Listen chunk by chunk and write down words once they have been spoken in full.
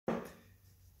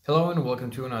Hello and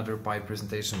welcome to another pipe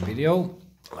presentation video.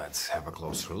 Let's have a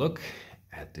closer look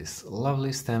at this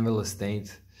lovely Stanwell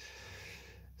estate.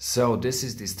 So this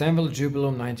is the Stanwell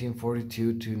Jubilaeum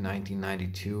 1942 to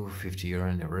 1992 50-year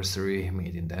anniversary,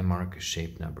 made in Denmark,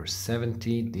 shape number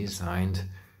 70, designed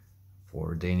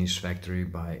for Danish factory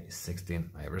by Sixten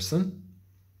Ivarsson.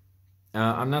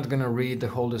 I'm not gonna read the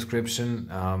whole description.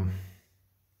 I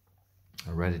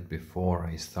read it before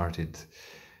I started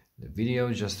the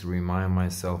video, just to remind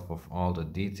myself of all the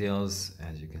details.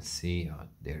 As you can see,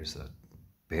 there's a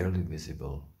barely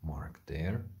visible mark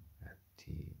there at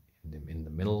in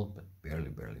the middle, but barely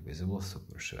visible,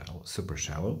 super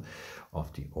shallow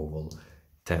of the oval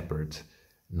tapered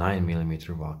 9mm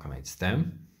vulcanite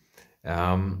stem.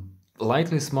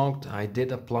 Lightly smoked. I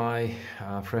did apply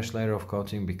a fresh layer of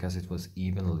coating because it was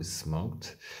evenly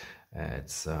smoked.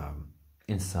 It's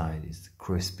inside is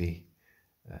crispy,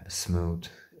 smooth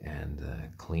and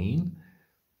clean,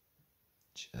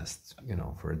 just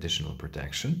for additional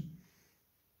protection.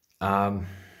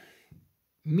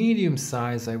 Medium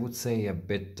size, I would say a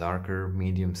bit darker,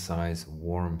 medium size,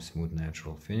 warm, smooth,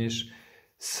 natural finish.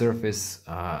 Surface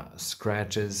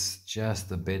scratches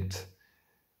just a bit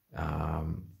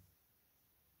on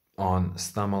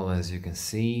Stanwell, as you can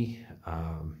see,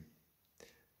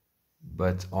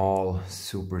 but all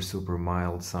super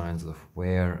mild signs of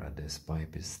wear. This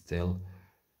pipe is still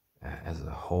as a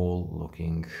whole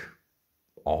looking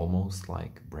almost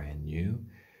like brand new.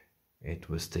 It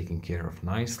was taken care of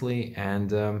nicely,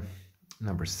 and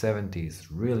number 70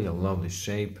 is really a lovely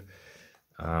shape.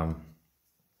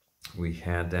 We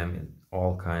had them in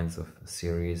all kinds of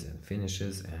series and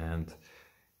finishes, and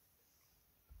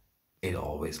it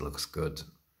always looks good.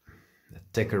 The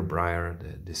thicker briar,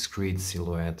 the discreet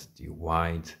silhouette, the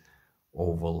wide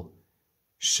oval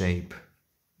shape,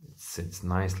 it sits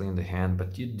nicely in the hand.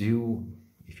 But you do,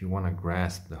 if you want to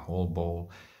grasp the whole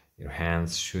bowl, your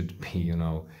hands should be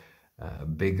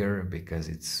bigger, because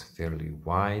it's fairly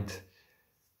wide.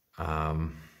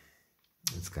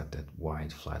 It's got that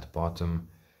wide flat bottom,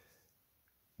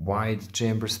 wide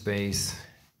chamber space.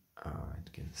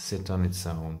 It can sit on its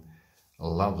own. A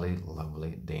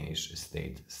lovely Danish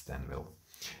estate Stanwell.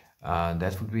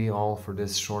 That would be all for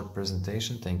this short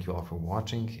presentation. Thank you all for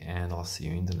watching, and I'll see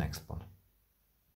you in the next one.